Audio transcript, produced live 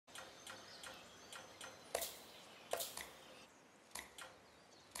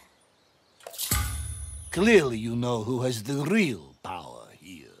Clearly you know who has the real power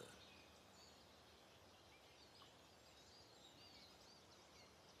here.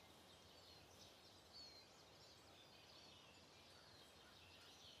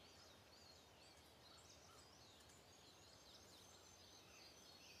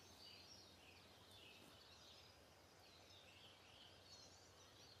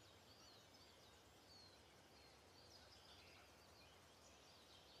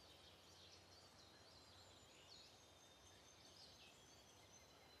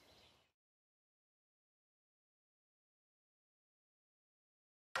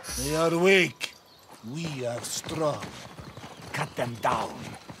 They are weak. We are strong. Cut them down.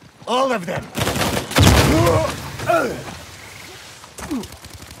 All of them!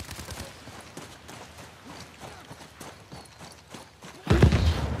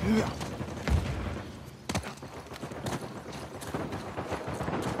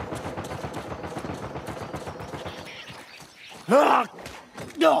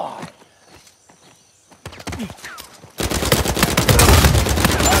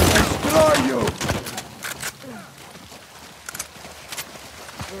 Destroy you!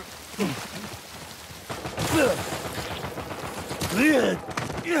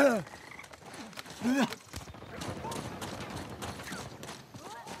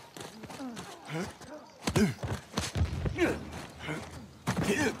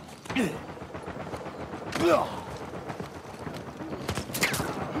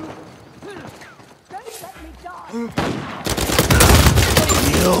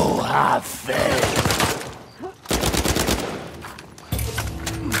 You have failed.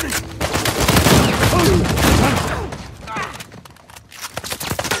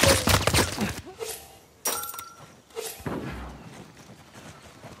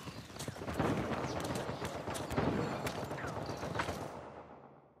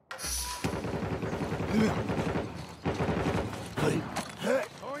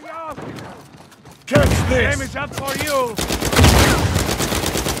 Catch this! Game is up for you!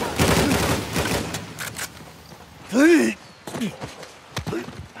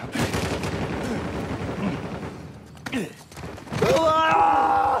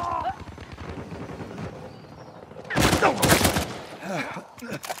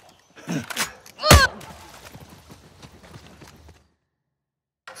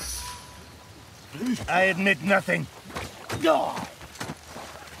 I admit nothing.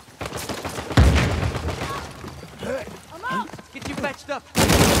 Get you patched up!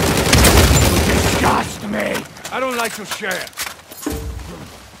 Disgust me! I don't like to share.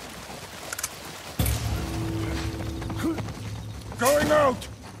 Going out!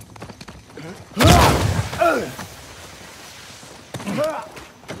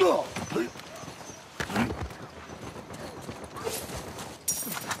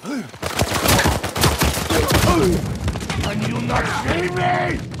 And you not see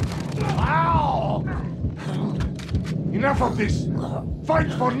me? Ow! Enough of this!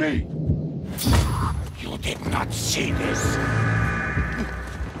 Fight for me! You did not see this.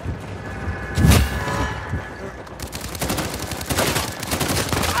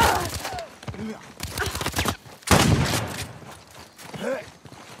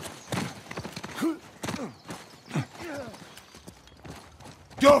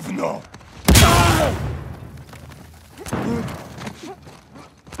 Governor!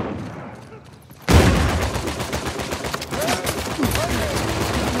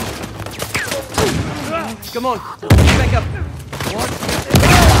 Come on, back up.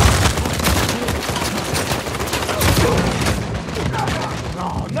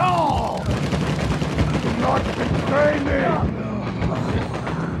 No! Do not betray me!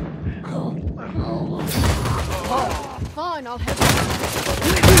 Fine, I'll help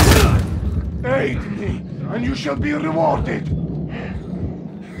Aid me, and you shall be rewarded!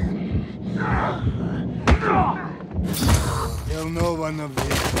 You'll know one of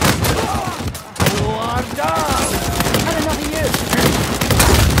these. You are done! Had enough of you!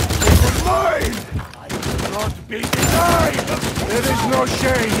 It was mine! I will not be denied! There is no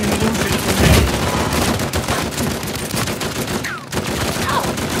shame in losing to me!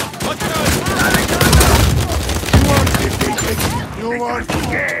 You are defeated! You are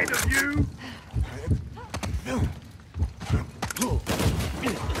scared of you!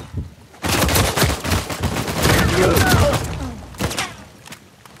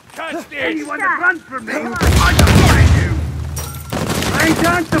 Catch this! Anyone that runs from me, I destroy you! I ain't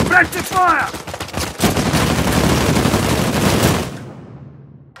done to press the fire!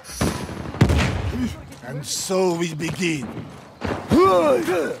 And so we begin.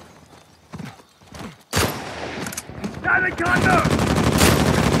 Now they can't look!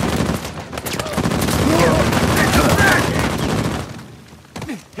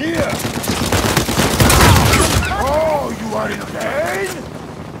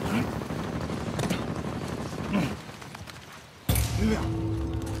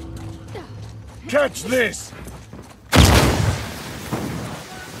 Catch this!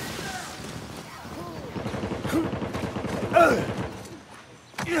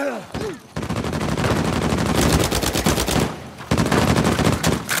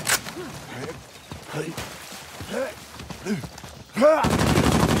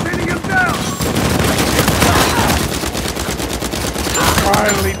 Pinning him down!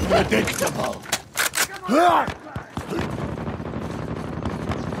 Highly predictable.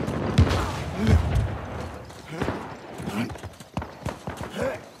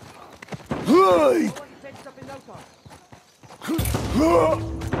 Fixed up in no time.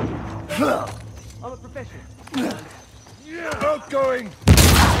 I'm a professional. Outgoing!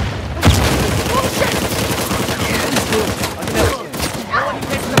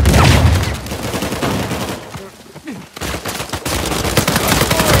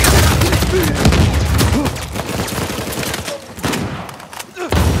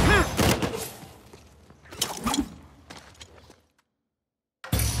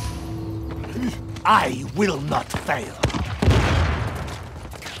 I will not fail.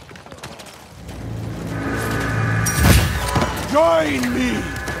 Join me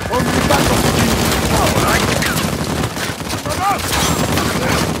on the battlefield!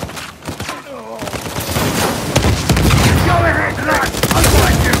 Go ahead, lad! I'll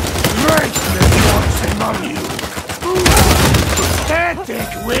find you! Great reports among you! Pathetic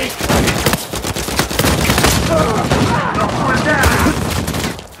weak. One down!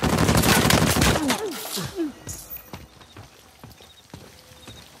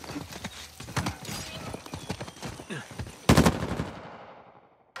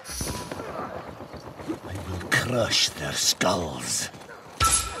 Crush their skulls.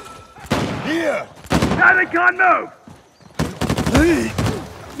 Here! Now they can't move!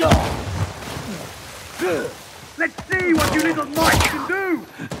 Let's see what you little mice can do!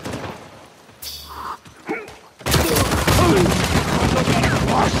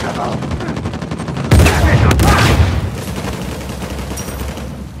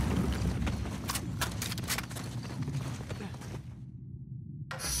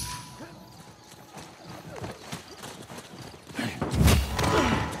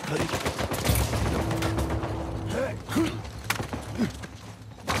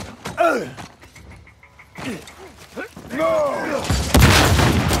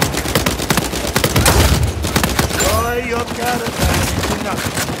 Boy, your caravan is enough.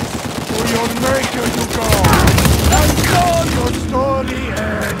 For your maker to go! And so your story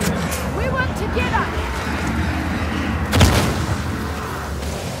ends. We work together.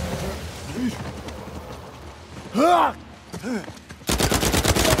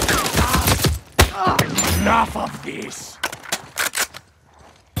 Enough of this.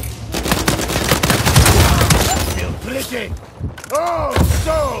 Feel pretty. Oh,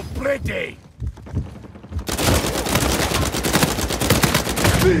 so pretty.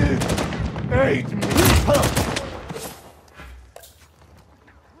 Aid me!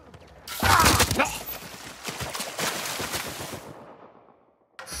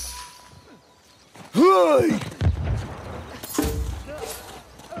 Hey!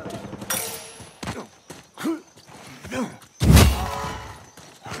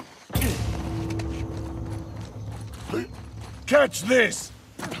 Catch this!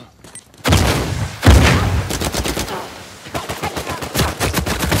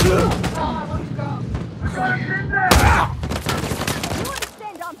 You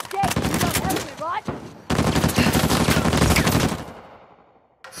understand I'm dead. You don't help me, right?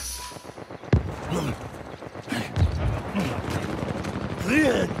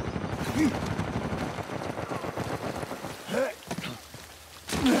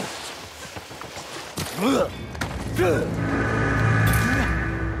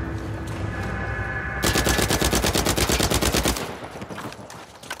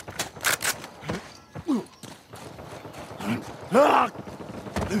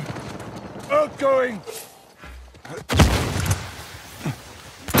 Outgoing!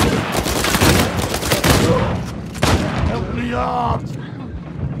 Help me out!